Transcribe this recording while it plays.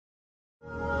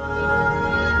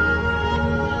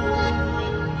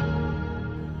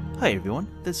Hi everyone,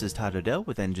 this is Todd Odell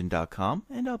with Enjin.com,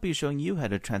 and I'll be showing you how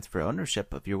to transfer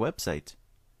ownership of your website.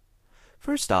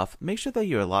 First off, make sure that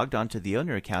you are logged onto the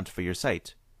owner account for your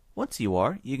site. Once you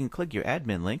are, you can click your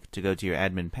admin link to go to your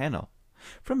admin panel.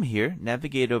 From here,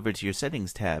 navigate over to your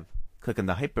Settings tab. Click on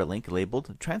the hyperlink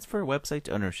labeled Transfer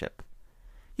Website Ownership.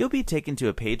 You'll be taken to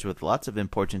a page with lots of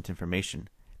important information.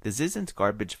 This isn't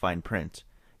garbage fine print.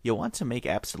 You'll want to make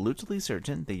absolutely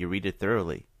certain that you read it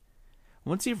thoroughly.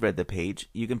 Once you've read the page,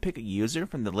 you can pick a user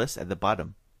from the list at the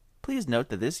bottom. Please note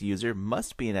that this user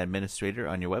must be an administrator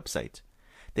on your website.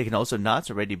 They can also not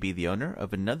already be the owner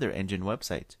of another Enjin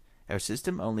website. Our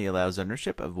system only allows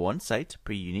ownership of one site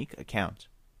per unique account.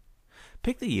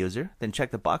 Pick the user, then check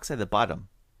the box at the bottom.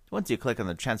 Once you click on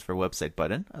the Transfer Website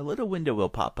button, a little window will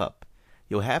pop up.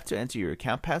 You'll have to enter your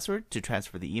account password to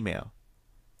transfer the email.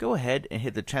 Go ahead and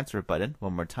hit the Transfer button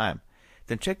one more time,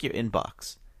 then check your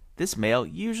inbox. This mail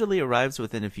usually arrives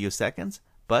within a few seconds,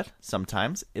 but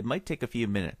sometimes it might take a few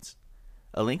minutes.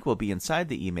 A link will be inside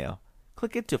the email.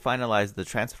 Click it to finalize the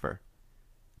transfer.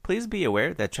 Please be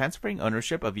aware that transferring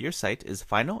ownership of your site is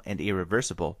final and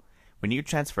irreversible. When you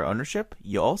transfer ownership,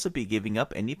 you'll also be giving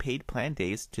up any paid plan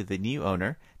days to the new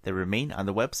owner that remain on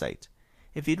the website.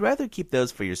 If you'd rather keep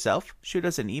those for yourself, shoot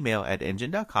us an email at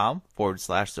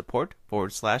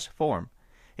enjin.com/support/form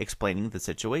explaining the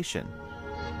situation.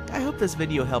 I hope this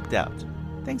video helped out.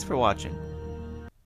 Thanks for watching.